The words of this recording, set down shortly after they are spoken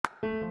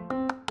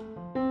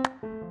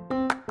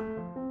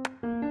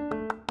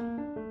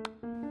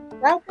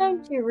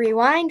Welcome to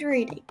Rewind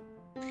Reading,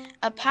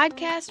 a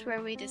podcast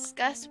where we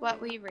discuss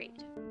what we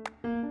read.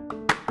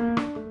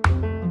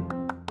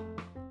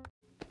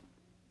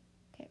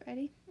 Okay,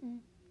 ready?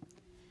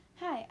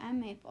 Hi, I'm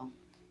Maple.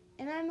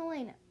 And I'm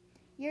Elena.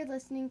 You're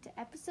listening to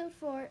episode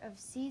 4 of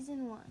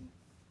season 1.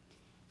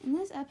 In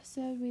this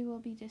episode, we will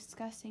be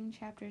discussing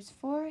chapters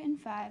 4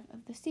 and 5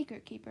 of The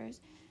Secret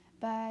Keepers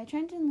by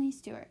Trenton Lee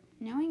Stewart,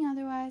 Knowing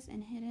Otherwise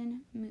and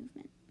Hidden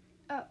Movement.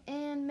 Oh,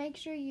 and make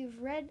sure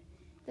you've read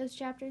those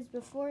chapters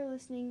before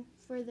listening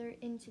further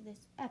into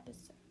this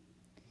episode.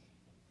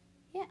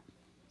 Yeah.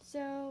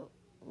 So,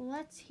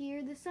 let's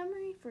hear the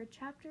summary for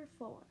chapter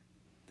 4.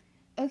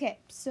 Okay,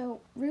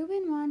 so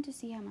Reuben wanted to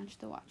see how much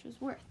the watch was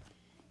worth.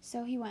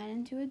 So he went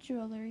into a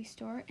jewelry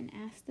store and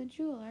asked the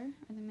jeweler,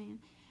 or the man,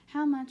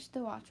 how much the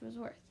watch was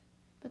worth.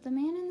 But the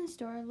man in the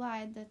store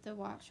lied that the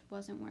watch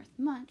wasn't worth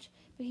much,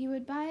 but he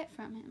would buy it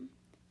from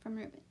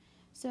Reuben.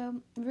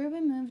 So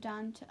Reuben moved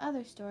on to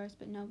other stores,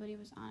 but nobody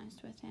was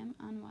honest with him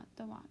on what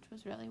the watch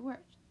was really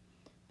worth.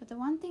 But the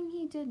one thing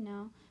he did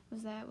know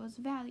was that it was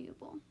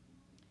valuable.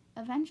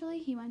 Eventually,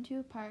 he went to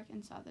a park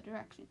and saw the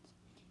directions.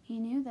 He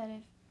knew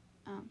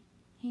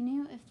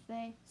if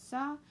they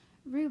saw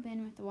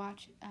Reuben with the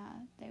watch,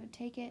 they would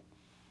take it.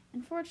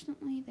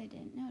 Unfortunately, they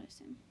didn't notice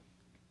him.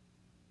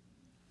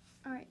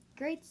 Alright,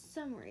 great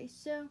summary.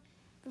 So,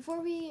 before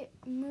we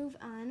move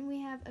on, we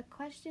have a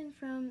question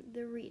from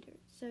the reader.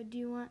 So, do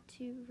you want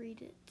to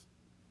read it,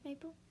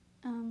 Maple?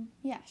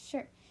 Yeah,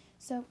 sure.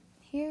 So,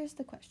 here's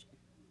the question.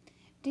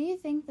 Do you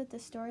think that the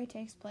story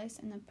takes place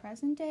in the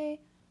present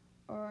day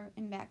or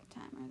in back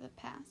time or the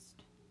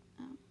past?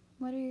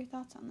 What are your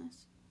thoughts on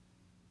this?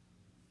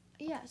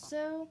 Yeah,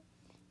 so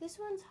this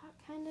one's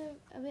kind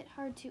of a bit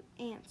hard to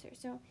answer.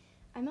 So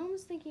I'm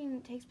almost thinking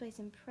it takes place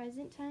in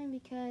present time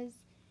because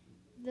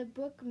the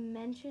book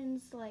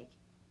mentions, like,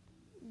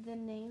 the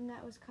name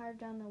that was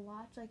carved on the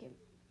watch. Like, it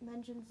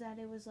mentions that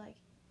it was, like,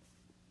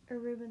 or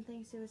Reuben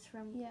thinks it was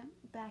from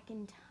back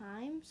in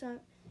time. So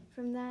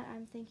from that,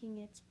 I'm thinking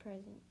it's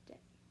present day.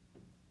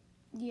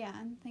 Yeah,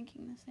 I'm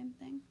thinking the same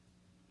thing.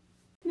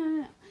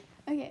 No.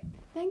 Okay,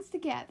 thanks to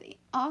Kathy.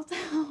 Also,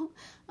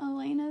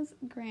 Elena's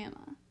grandma.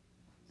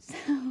 So,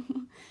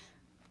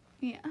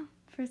 yeah,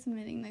 for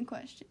submitting the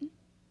question.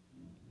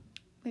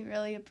 We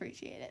really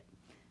appreciate it.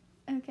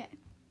 Okay.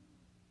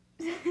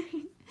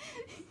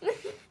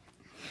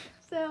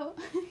 So,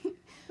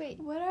 wait,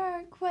 what are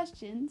our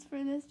questions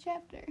for this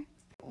chapter?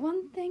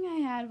 One thing I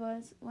had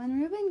was,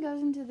 when Reuben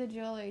goes into the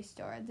jewelry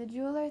store, the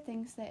jeweler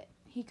thinks that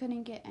he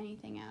couldn't get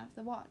anything out of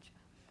the watch.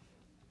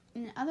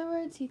 In other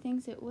words, he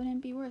thinks it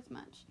wouldn't be worth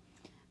much.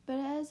 But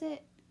as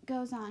it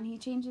goes on, he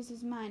changes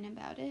his mind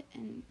about it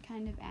and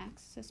kind of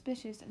acts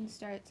suspicious and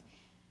starts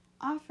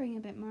offering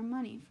a bit more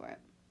money for it.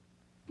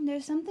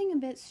 There's something a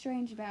bit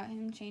strange about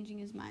him changing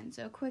his mind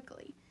so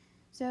quickly.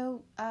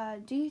 So,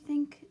 do you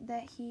think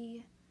that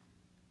he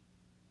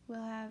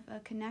will have a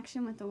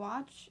connection with the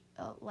watch,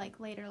 like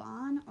later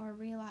on, or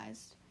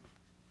realized,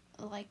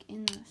 like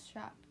in the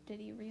shop, did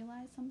he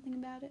realize something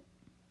about it?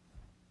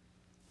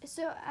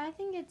 So I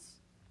think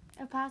it's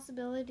a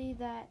possibility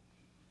that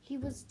he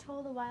was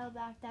told a while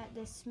back that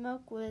this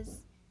smoke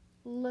was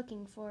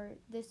looking for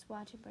this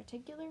watch in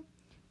particular,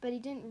 but he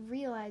didn't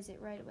realize it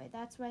right away.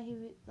 That's why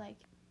he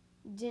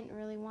didn't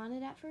really want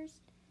it at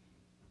first.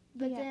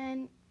 But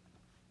then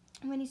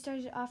when he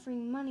started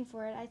offering money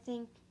for it, I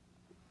think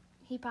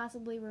he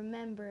possibly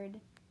remembered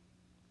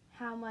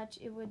how much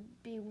it would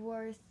be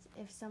worth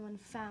if someone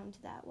found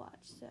that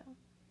watch. So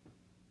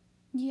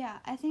yeah,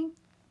 I think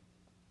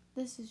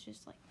this is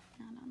just like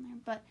not on there,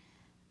 but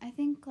I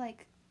think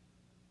like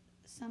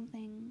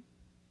something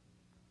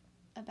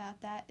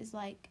about that is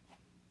like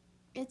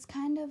it's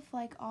kind of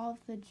like all of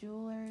the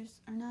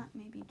jewelers, or not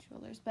maybe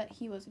jewelers, but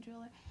he was a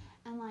jeweler,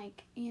 and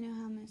like, you know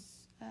how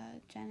Miss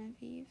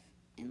Genevieve,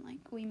 and like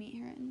we meet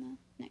her in the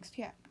next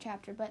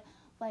chapter, but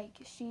like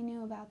she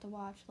knew about the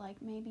watch, like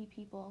maybe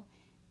people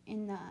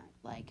in the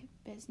like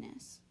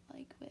business,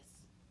 like with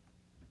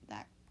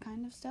that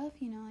kind of stuff,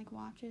 you know, like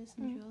watches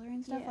and jewelry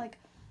and stuff, like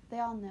they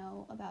all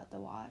know about the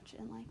watch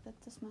and like that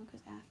the smoke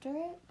is after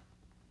it.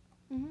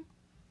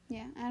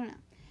 Yeah, I don't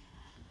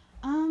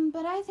know.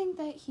 But I think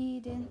that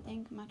he didn't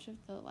think much of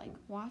the like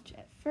watch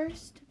at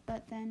first,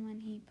 but then when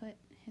he put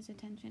his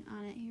attention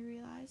on it, he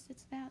realized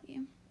its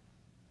value.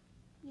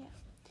 Yeah.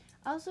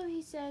 Also,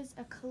 he says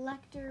a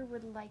collector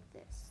would like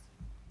this.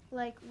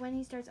 Like, when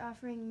he starts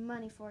offering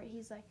money for it,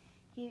 he's like,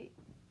 he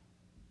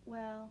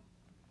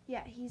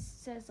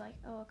says, like,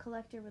 oh, a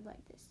collector would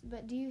like this.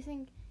 But do you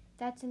think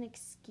that's an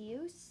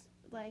excuse?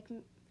 Like,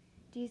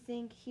 do you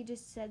think he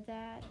just said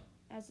that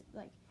as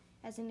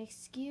an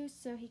excuse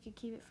so he could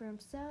keep it for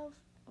himself?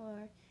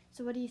 Or,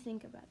 so what do you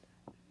think about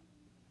that?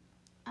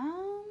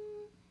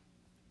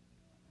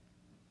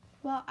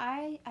 Well,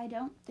 I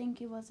don't think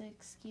it was an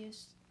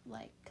excuse,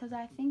 like, because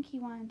I think he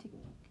wanted to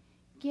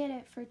get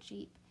it for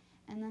cheap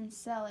and then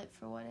sell it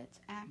for what it's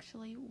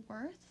actually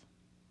worth.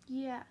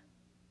 Yeah.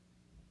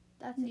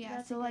 That's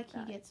Yeah, so a like good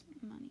thought. he gets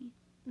money.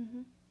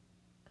 Mhm.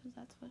 Because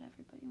that's what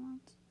everybody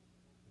wants.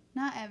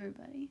 Not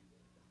everybody.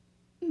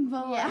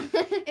 But Yeah.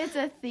 like, it's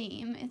a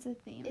theme. It's a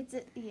theme.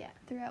 Yeah.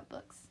 Throughout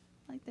books.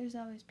 Like, there's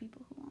always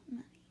people who want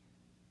money.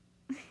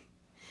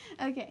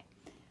 Okay.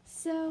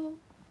 So,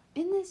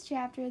 in this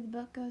chapter, the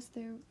book goes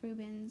through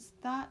Reuben's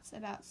thoughts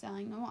about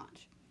selling the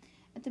watch.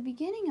 At the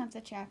beginning of the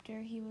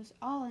chapter, he was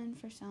all in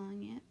for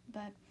selling it,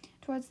 but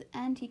towards the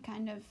end, he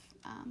kind of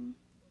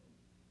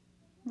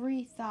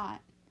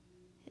rethought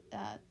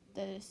the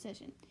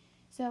decision.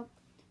 So,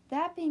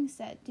 that being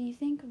said, do you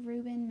think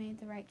Reuben made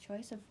the right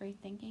choice of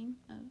rethinking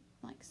of,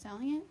 like,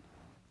 selling it?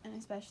 And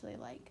especially,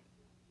 like,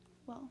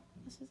 well,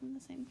 this isn't the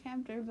same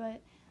chapter,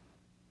 but,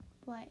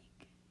 like,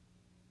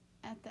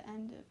 at the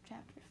end of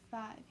chapter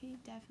 5, he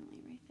definitely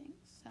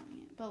rethinks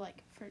selling it. But,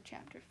 like, for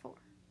chapter 4.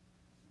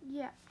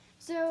 Yeah.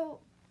 So,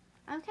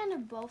 I'm kind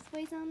of both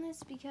ways on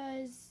this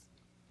because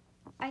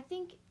I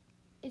think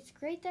it's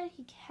great that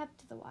he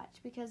kept the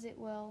watch because it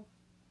will,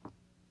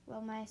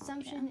 well, my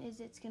assumption is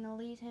it's going to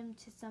lead him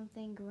to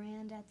something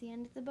grand at the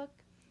end of the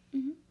book.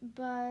 Mhm.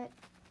 But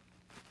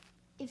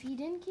if he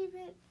didn't keep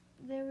it,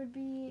 there would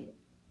be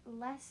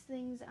less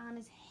things on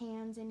his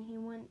hands and he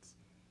wouldn't,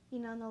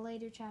 in the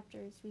later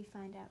chapters we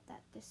find out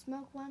that the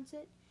smoke wants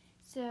it.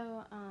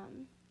 So,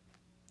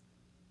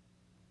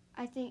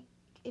 I think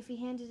if he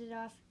handed it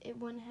off, he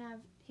wouldn't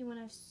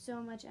have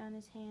so much on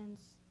his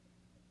hands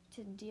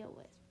to deal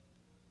with.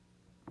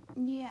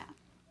 Yeah.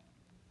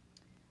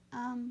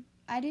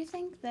 I do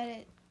think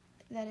that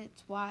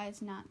it's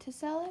wise not to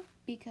sell it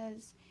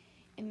because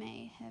it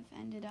may have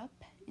ended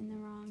up in the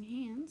wrong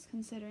hands,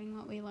 considering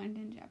what we learned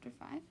in chapter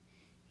 5.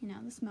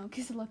 The smoke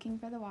is looking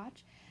for the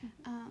watch.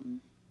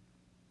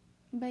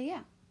 But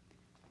yeah.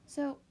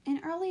 So in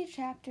earlier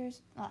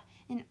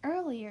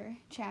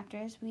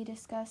chapters, we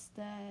discussed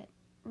that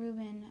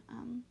Reuben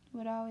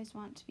would always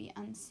want to be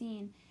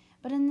unseen.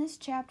 But in this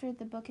chapter,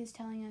 the book is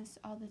telling us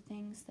all the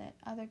things that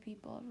other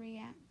people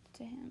react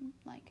to him,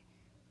 like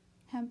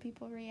how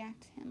people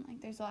react to him.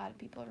 Like there's a lot of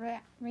people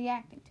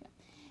reacting to him.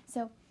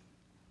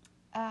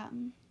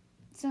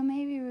 So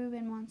maybe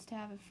Reuben wants to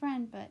have a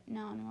friend, but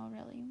no one will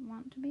really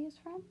want to be his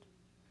friend.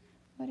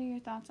 What are your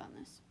thoughts on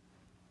this?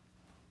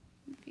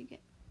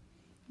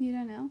 You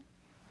don't know?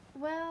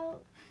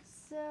 Well,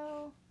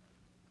 so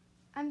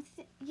I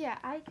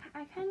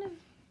kind of,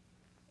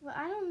 well,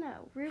 I don't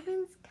know.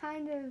 Reuben's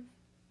kind of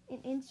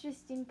an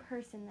interesting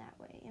person that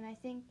way, and I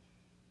think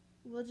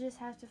we'll just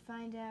have to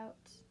find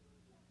out.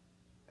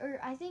 Or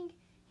I think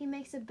he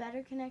makes a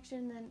better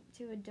connection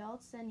to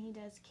adults than he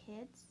does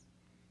kids.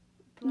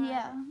 But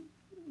Yeah.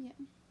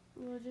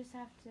 We'll just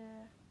have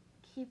to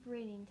keep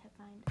reading to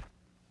find out.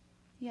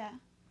 Yeah,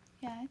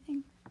 I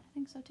think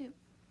so too.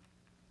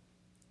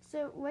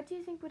 So, what do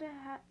you think would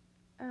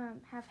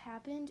have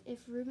happened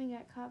if Reuben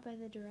got caught by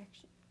the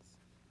directions?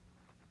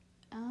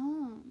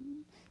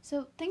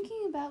 So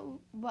thinking about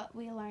what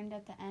we learned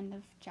at the end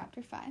of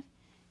chapter 5,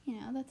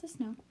 that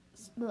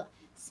the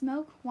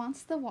smoke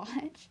wants the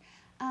watch.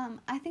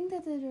 I think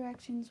that the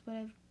directions would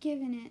have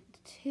given it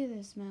to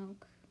the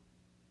smoke,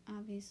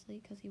 obviously,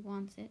 because he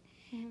wants it.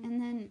 Mm-hmm.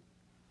 And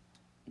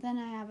then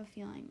I have a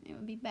feeling it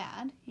would be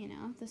bad,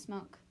 if the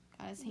smoke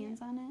got his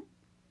hands on it.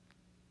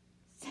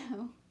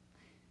 So,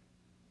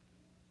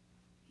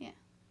 yeah.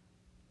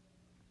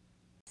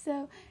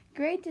 So,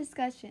 great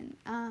discussion.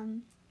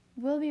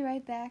 We'll be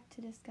right back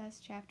to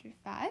discuss chapter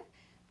 5,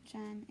 which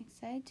I'm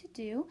excited to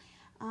do,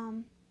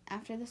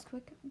 after this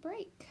quick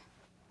break.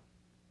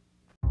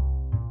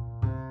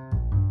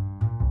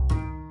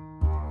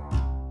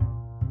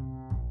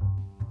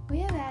 We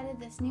have added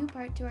this new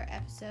part to our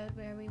episode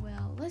where we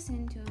will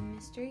listen to a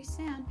mystery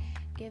sound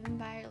given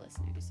by our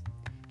listeners.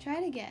 Try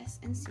to guess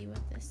and see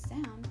what this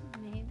sound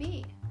may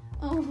be.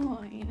 Oh,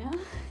 do you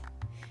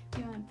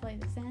want to play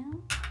the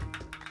sound?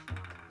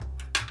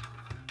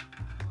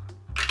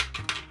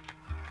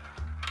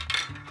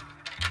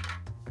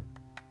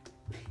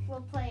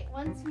 We'll play it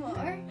once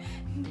more.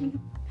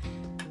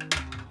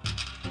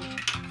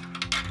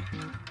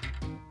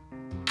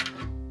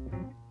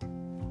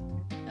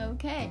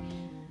 Okay.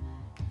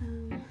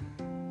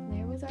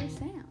 There was our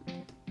sound.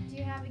 Do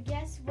you have a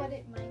guess what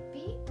it might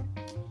be?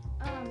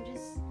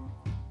 Just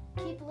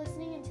keep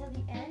listening until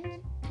the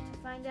end to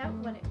find out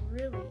what it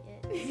really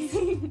is.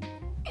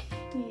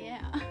 Yeah.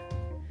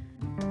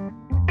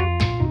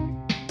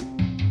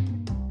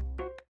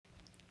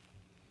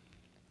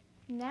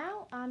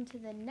 Now on to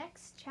the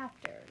next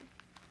chapter.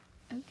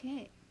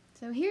 Okay,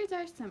 so here's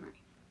our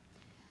summary.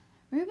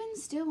 Reuben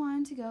still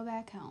wanted to go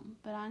back home,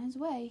 but on his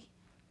way,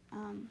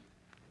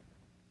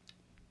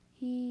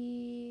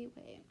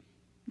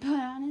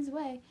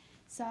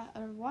 saw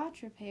a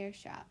watch repair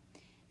shop.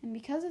 And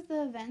because of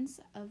the events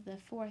of the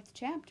 4th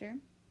chapter,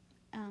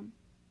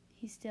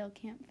 he still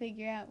can't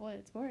figure out what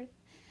it's worth.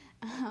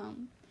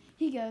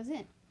 He goes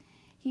in.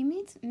 He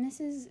meets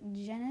Mrs.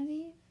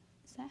 Genevieve.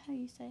 Is that how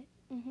you say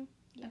it? Mm-hmm.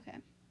 Yeah. Okay.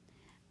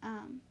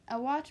 A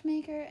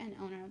watchmaker and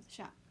owner of the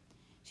shop.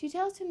 She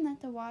tells him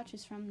that the watch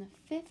is from the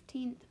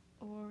 15th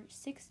or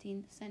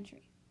 16th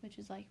century, which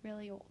is like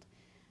really old.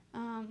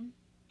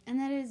 And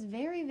that is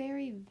very,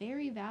 very,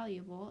 very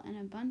valuable, and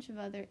a bunch of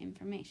other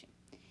information.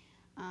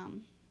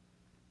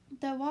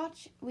 The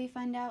watch, we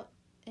find out,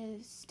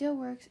 still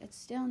works. It's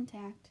still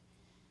intact.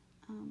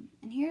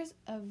 And here's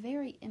a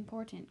very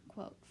important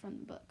quote from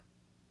the book.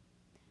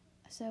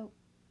 "So,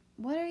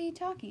 what are you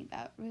talking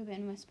about?"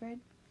 Reuben whispered.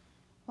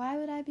 "Why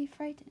would I be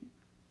frightened?"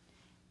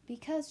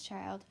 "Because,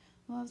 child,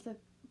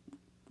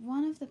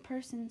 one of the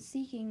persons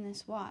seeking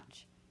this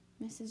watch,"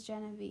 Mrs.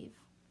 Genevieve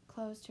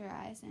closed her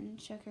eyes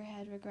and shook her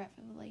head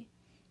regretfully,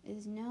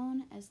 "is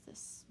known as the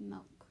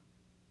Smoke."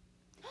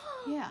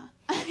 Yeah.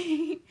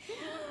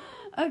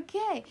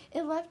 Okay,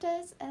 it left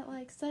us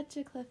at such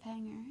a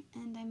cliffhanger,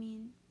 and I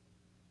mean,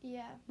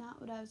 Yeah. not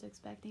what I was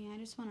expecting. I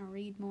just want to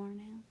read more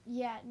now.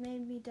 Yeah, it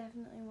made me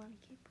definitely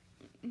want to keep.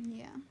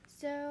 Yeah.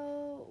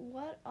 So,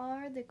 what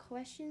are the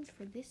questions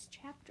for this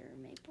chapter,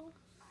 Maple?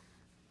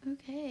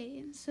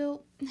 Okay,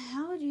 so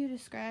how would you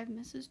describe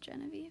Mrs.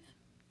 Genevieve?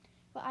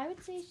 Well, I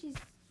would say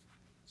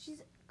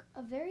she's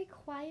a very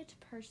quiet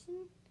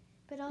person,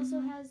 but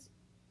also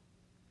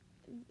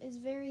is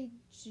very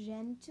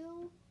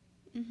gentle.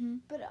 Mm-hmm.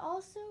 But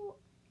also,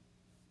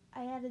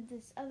 I added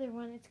this other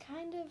one. It's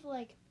kind of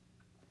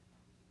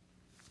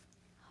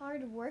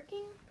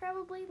hard-working,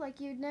 probably.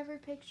 You'd never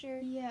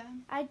picture. Yeah.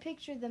 I'd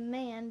picture the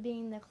man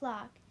being the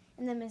clock,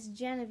 and then Miss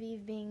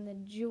Genevieve being the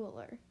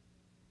jeweler.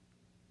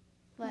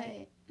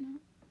 Right.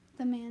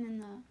 The man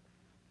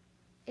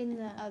in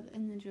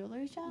the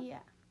jewelry shop?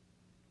 Yeah.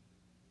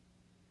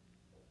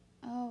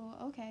 Oh,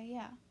 okay,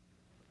 yeah.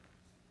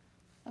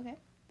 Okay.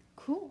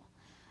 Cool.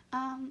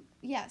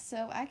 Yeah,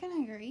 so I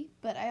can agree,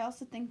 but I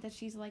also think that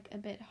she's a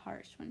bit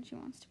harsh when she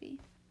wants to be.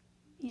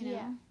 You know?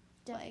 Yeah,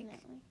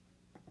 definitely.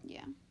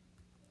 Yeah.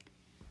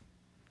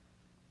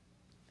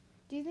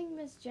 Do you think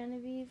Miss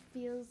Genevieve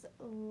feels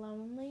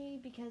lonely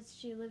because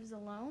she lives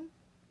alone?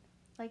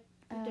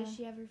 Does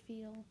she ever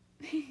feel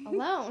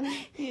alone?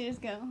 You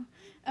just go.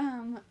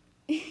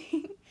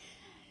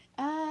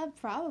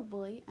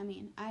 Probably. I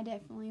mean, I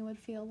definitely would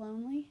feel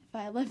lonely if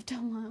I lived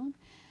alone.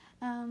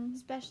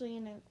 Especially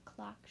in a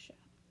clock shop.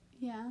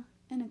 Yeah,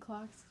 in a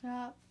clock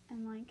shop,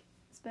 and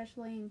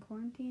especially in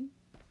quarantine.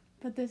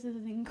 But this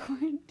isn't in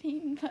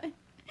quarantine, but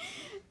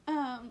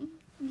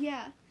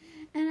yeah.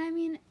 And I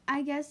mean,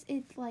 I guess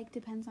it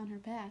depends on her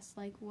past.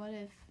 What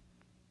if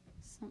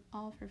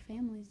all of her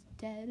family's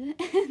dead?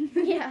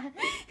 Yeah.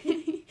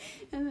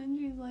 And then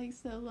she's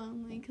so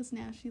lonely because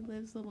now she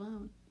lives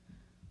alone.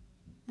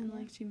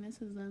 And she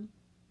misses them.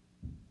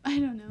 I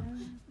don't know.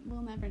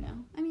 We'll never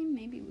know. I mean,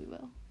 maybe we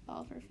will.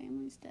 All of her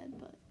family's dead,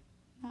 but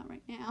not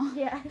right now.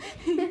 Yeah.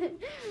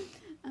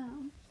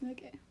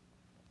 Okay.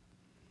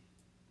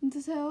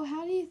 So,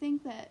 how do you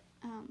think that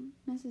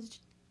Mrs.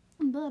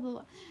 Blah blah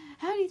blah?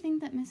 How do you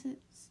think that Mrs.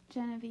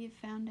 Genevieve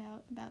found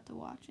out about the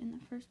watch in the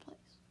first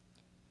place?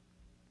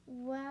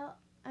 Well,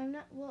 I'm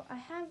not. Well, I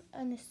have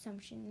an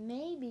assumption.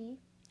 Maybe.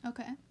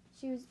 Okay.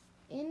 She was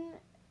in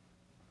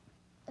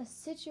a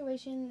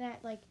situation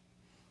that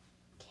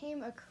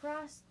came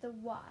across the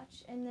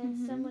watch, and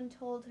then someone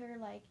told her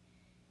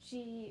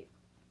she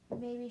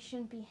maybe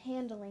shouldn't be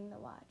handling the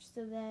watch.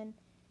 So then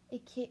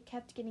it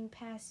kept getting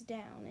passed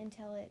down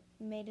until it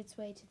made its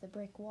way to the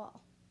brick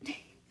wall.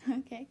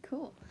 Okay,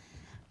 cool.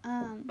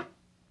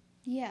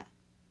 Yeah.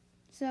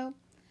 So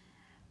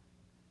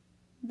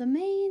the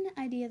main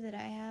idea that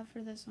I have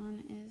for this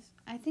one is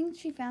I think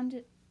she found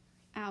it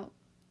out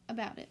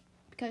about it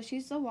because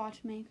she's a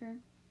watchmaker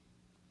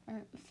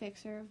or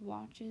fixer of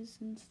watches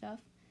and stuff.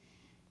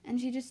 And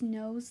she just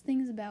knows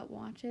things about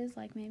watches,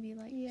 maybe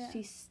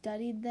she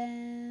studied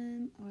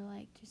them or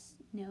just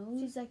knows.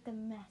 She's the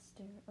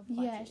master of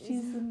watches. Yeah,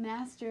 she's the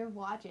master of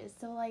watches.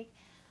 So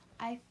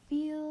I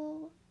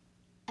feel,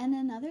 and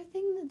another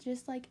thing that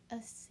just a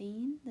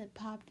scene that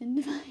popped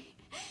into my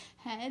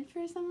head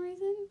for some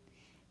reason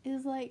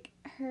is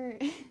her.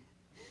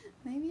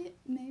 maybe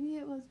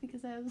it was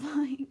because I was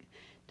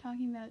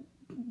talking about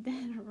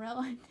dead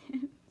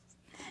relatives,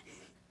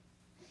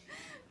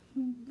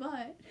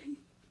 but.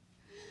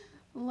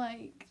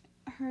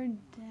 Her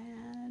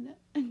dad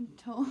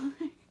told her.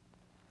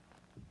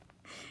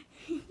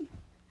 Come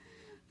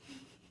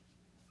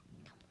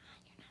on,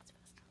 you're not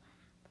supposed to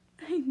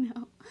laugh. I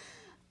know.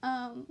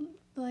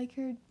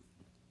 Her,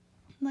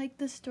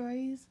 the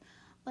stories,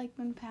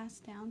 been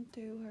passed down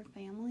through her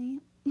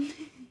family.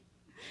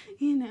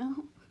 You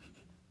know?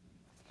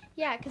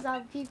 Yeah, because all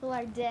the people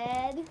are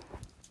dead.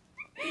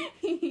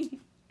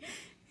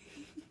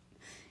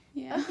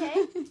 Yeah.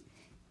 Okay.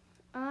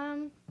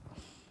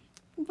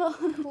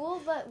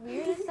 Cool but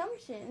weird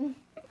assumption.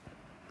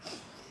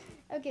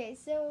 Okay,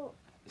 so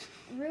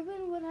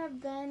Reuben would have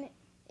been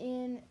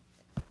in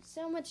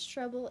so much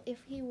trouble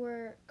if he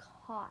were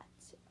caught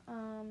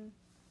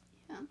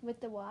with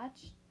the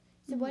watch.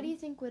 So what do you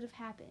think would have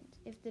happened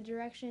if the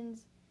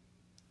directions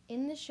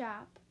in the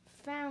shop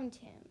found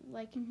him?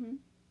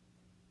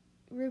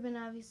 Reuben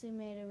obviously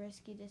made a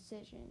risky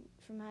decision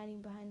from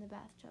hiding behind the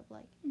bathtub.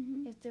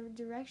 If the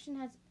directions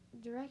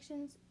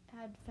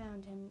had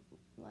found him,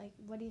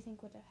 what do you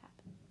think would have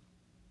happened?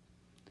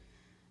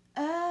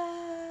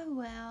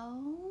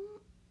 Well,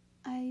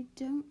 I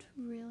don't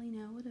really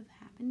know what would have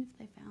happened if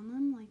they found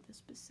them, like the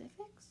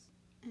specifics,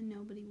 and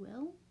nobody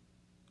will.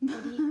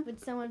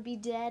 Would someone be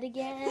dead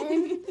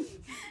again?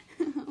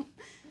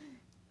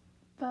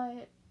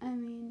 But I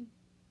mean,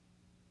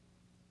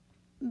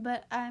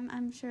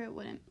 I'm sure it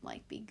wouldn't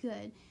like be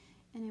good,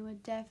 and it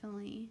would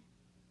definitely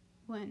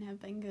wouldn't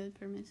have been good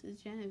for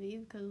Mrs.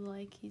 Genevieve because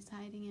like he's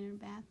hiding in her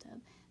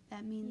bathtub.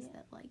 That means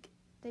that like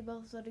they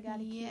both would have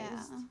got accused.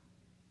 Yeah.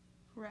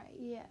 Right.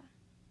 Yeah.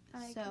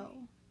 I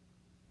agree.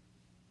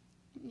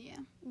 Yeah.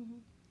 Mm-hmm.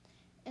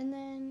 And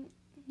then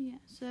yeah.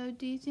 So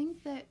do you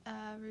think that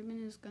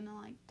Ruben is gonna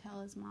like tell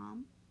his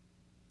mom?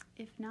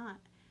 If not,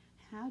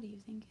 how do you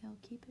think he'll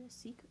keep it a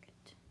secret?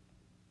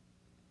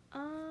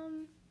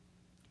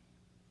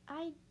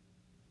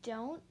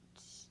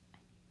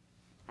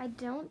 I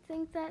don't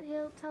think that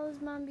he'll tell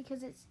his mom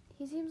because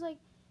he seems like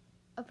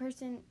a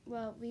person,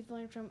 well, we've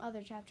learned from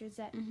other chapters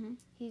that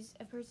he's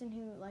a person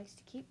who likes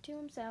to keep to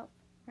himself.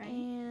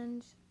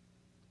 Right.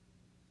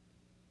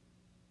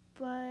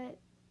 But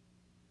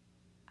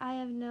I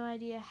have no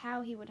idea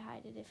how he would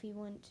hide it if he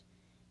wouldn't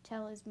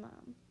tell his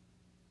mom.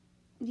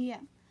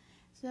 Yeah.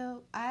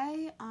 So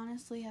I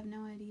honestly have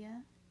no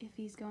idea if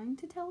he's going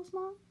to tell his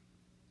mom.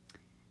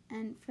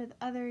 And for the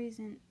other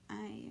reason,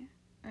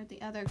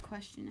 the other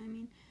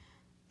question,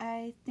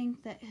 I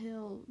think that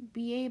he'll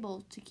be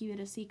able to keep it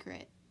a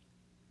secret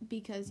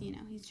because,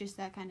 he's just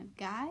that kind of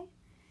guy.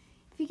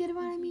 If you get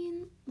what I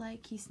mean?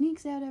 Like, he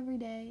sneaks out every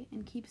day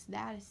and keeps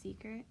that a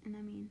secret. And,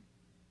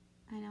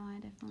 I know I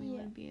definitely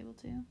wouldn't be able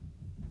to.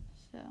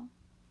 So,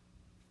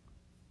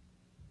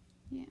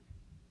 yeah.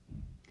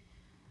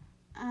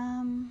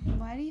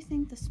 Why do you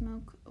think the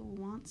smoke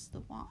wants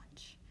the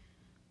watch?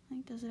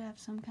 Like, does it have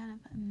some kind of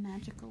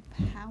magical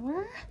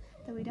power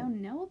that we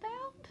don't know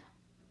about?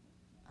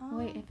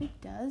 Wait, if it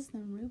does,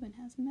 then Ruben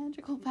has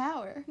magical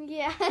power.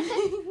 Yeah.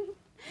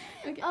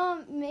 Okay.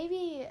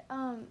 Maybe,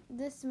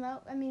 the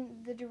smoke,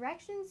 the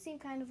directions seem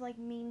kind of like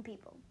mean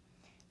people.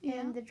 Yeah.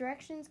 And the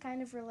directions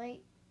kind of are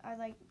like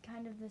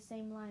kind of the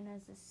same line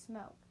as the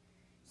smoke.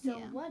 So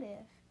what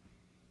if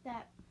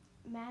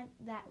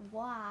that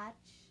watch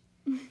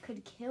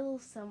could kill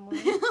someone?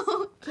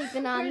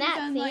 Keeping on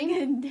that theme. Like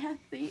a death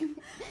theme.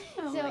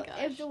 Oh so my gosh.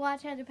 if the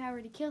watch had the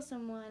power to kill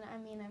someone,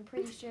 I'm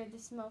pretty sure the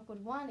smoke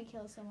would want to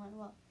kill someone.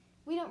 Well,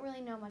 we don't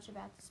really know much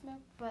about the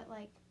smoke, but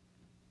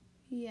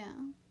yeah,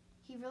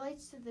 he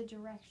relates to the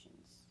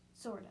directions,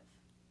 sort of.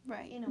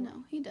 Right. In a way.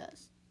 No, he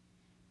does.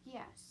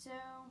 Yeah. So.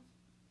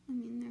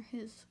 They're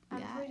his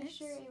guys. I'm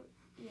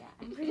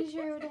pretty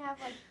sure. It would have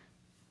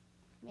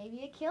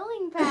maybe a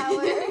killing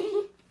power.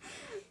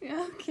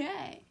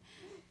 Okay.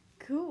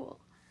 Cool.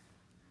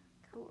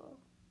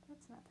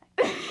 That's not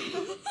that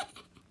cool.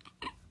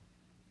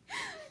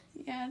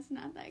 Yeah, it's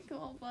not that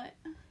cool, but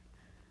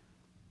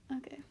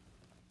okay.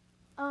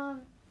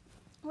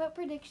 What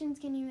predictions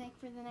can you make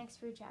for the next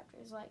few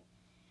chapters? Like,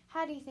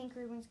 how do you think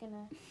Ruben's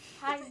gonna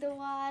hide the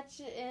watch?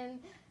 And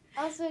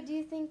also, do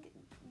you think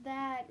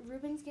that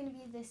Ruben's gonna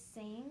be the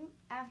same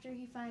after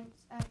he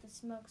finds out the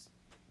smokes,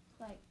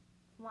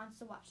 wants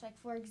to watch? Like,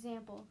 for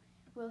example,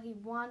 will he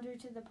wander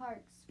to the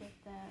parks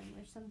with them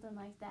or something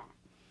like that?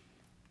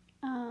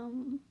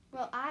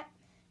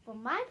 Well,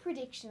 my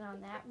prediction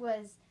on that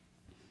was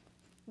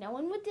no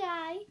one would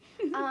die.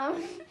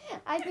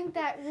 I think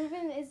that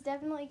Ruben is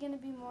definitely going to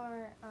be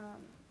more,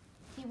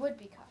 he would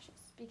be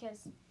cautious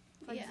because,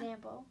 for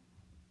example,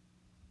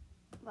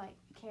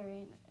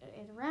 carrying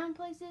it around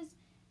places,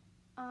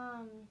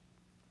 I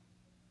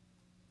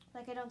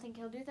don't think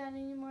he'll do that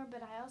anymore,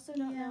 but I also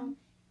don't know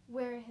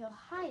where he'll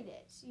hide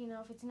it,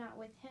 if it's not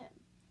with him.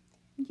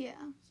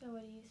 Yeah. So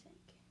what do you think?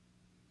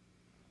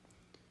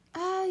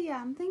 Yeah,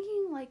 I'm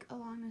thinking,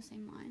 along the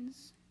same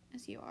lines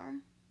as you are.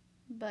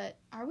 But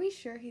are we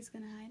sure he's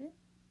going to hide it?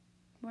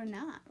 We're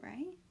not,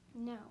 right?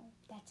 No,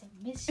 that's a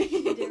mystery.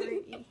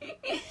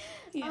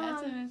 Yeah,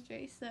 it's a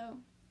mystery, so,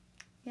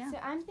 yeah. So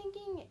I'm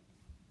thinking,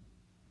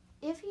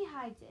 if he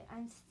hides it,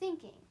 I'm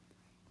thinking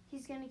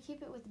he's going to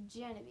keep it with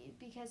Genevieve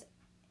because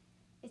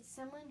it's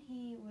someone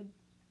he would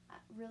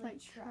really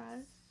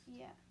trust.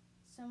 Yeah.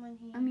 Someone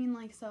he...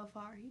 so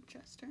far, he'd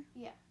trust her.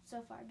 Yeah,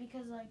 so far.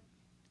 Because,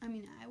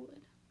 I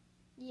would.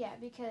 Yeah,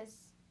 because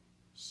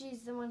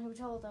she's the one who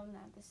told him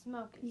that the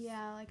smoke is...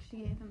 Yeah, she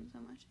gave him so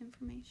much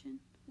information.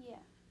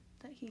 Yeah.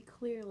 That he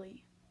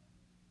clearly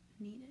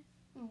needed.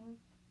 Mm-hmm.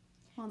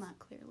 Well, not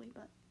clearly,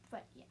 but...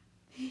 But, yeah.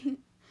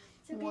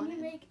 So can you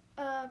make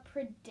a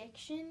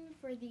prediction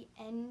for the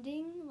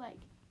ending?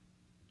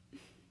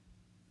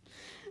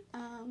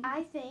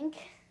 I think...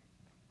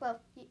 Well...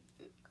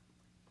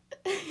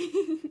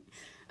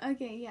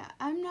 Okay, yeah.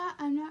 I'm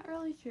not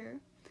really sure.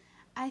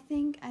 I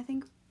think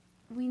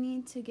we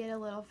need to get a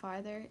little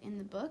farther in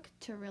the book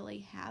to really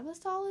have a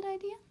solid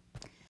idea.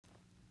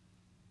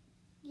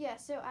 Yeah,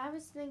 so I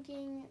was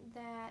thinking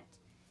that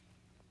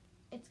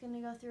it's going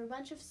to go through a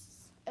bunch of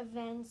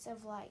events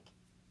of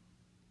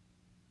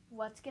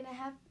what's going to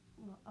happen.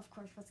 Well, of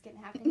course, what's going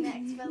to happen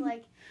next,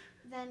 but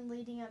then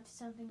leading up to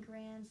something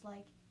grand,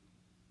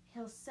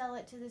 he'll sell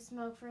it to the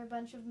smoke for a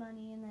bunch of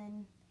money, and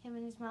then him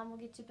and his mom will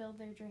get to build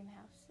their dream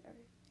house or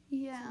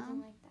Yeah.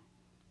 something like that.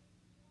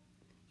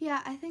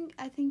 Yeah, I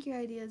think your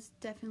idea is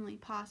definitely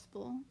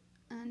possible,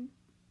 and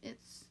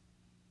it's,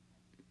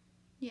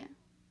 yeah.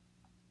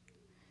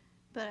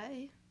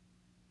 But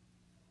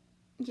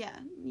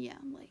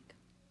like,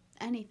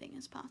 anything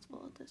is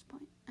possible at this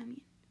point. I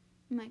mean,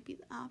 it might be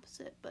the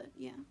opposite, but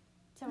yeah.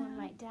 Someone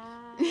might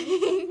die.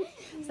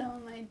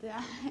 Someone might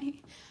die.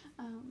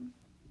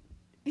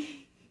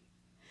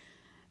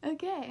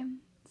 Okay,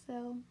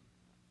 so.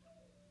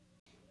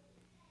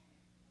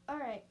 All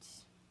right.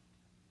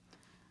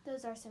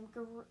 Those are some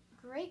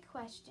great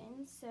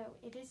questions. So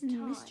it is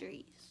time.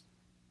 Mysteries.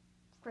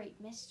 Great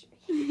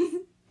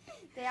mysteries.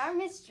 They are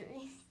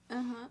mysteries.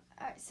 Uh-huh.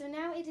 All right, so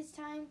now it is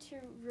time to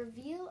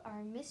reveal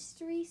our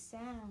mystery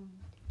sound.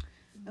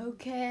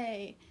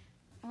 Okay.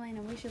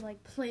 Elena, we should,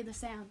 like, play the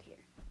sound here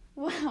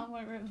while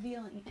we're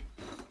revealing it.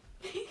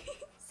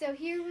 So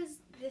here was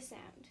the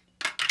sound.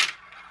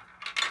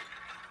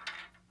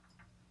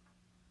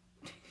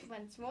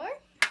 Once more.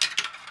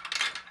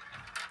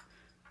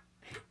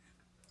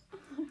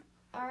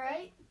 All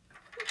right.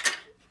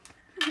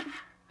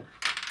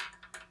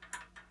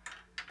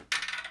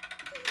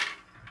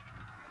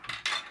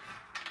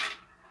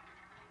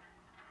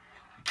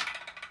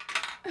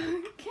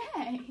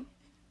 Okay.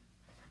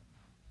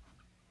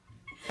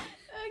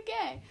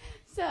 Okay.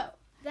 So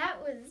That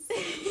was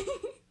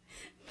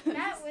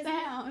that was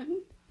sound.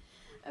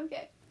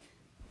 Okay.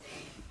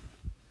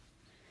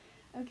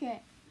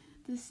 Okay.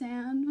 The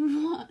sound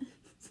was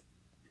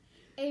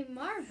a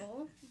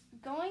marble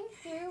going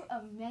through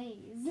a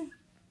maze.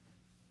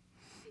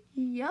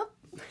 Yup.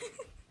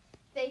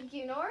 Thank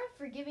you, Nora,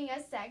 for giving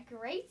us that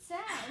great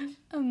sound.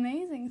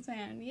 Amazing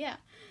sound, yeah.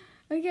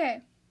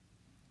 Okay.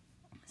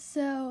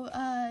 So,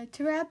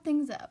 to wrap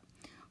things up,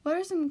 what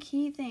are some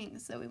key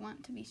things that we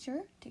want to be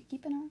sure to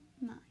keep in our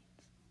minds?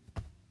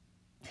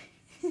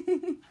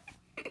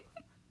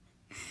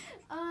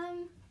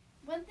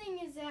 One thing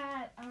is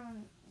that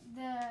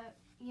the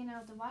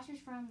watch is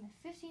from the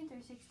 15th or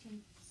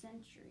 16th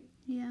century,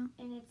 Yeah.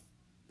 and it's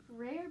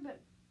rare,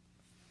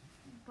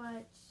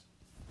 but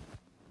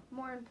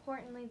more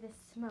importantly, the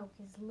smoke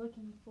is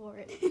looking for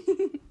it.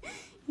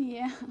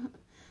 Yeah.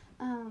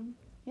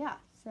 Yeah,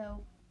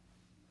 So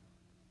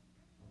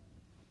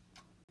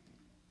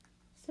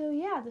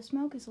yeah, the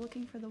smoke is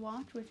looking for the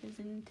watch, which is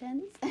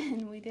intense,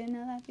 and we didn't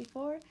know that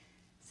before.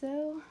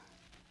 So,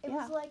 It yeah.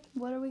 was like,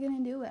 What are we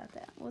going to do about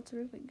that? What's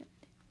Ruben going to do?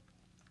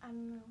 I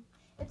don't know.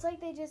 It's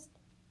like they just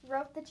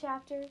wrote the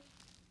chapter,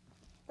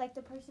 like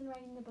the person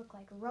writing the book,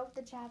 like wrote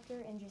the chapter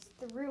and just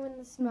threw in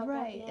the smoke.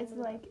 Right, At the end it's of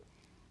the like, book.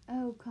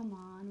 oh, come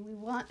on, we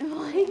want,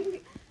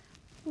 like,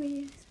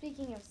 we...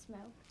 Speaking of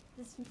smoke,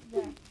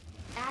 the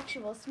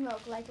actual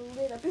smoke like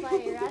lit a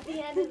fire at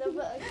the end of the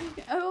book.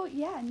 Oh,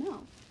 yeah,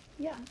 no.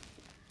 Yeah.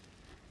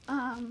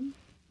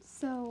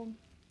 So,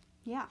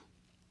 yeah.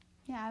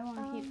 Yeah, I want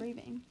to keep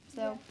reading.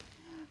 So,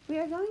 we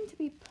are going to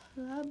be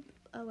oh,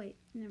 wait,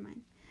 never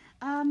mind.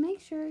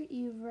 Make sure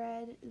you've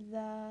read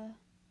the...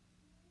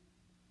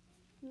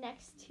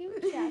 Next two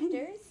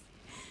chapters.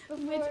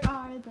 Which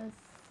are the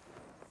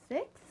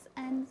 6th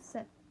and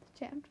 7th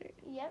chapters.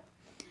 Yep.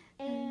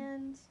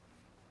 And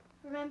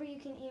remember, you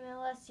can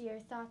email us your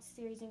thoughts,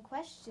 theories, and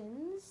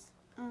questions.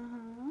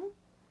 Uh-huh.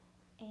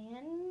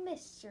 And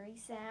mystery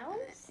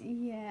sounds.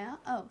 Yeah.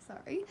 Oh,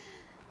 sorry.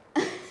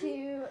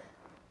 To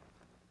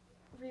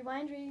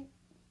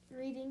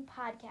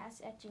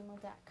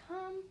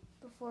rewindreadingpodcast@gmail.com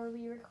before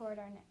we record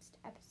our next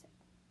episode.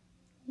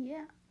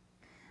 Yeah.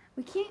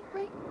 We can't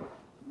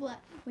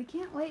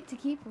wait to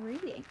keep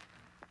reading.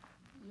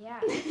 Yeah,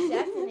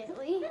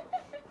 definitely.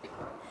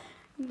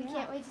 We Yeah.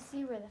 can't wait to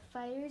see where the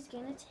fire's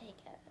gonna take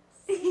us.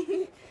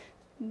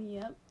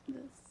 Yep,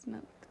 the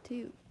smoke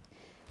too.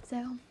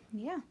 So,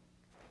 yeah.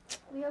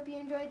 We hope you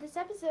enjoyed this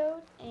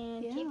episode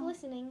and keep Yeah.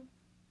 listening.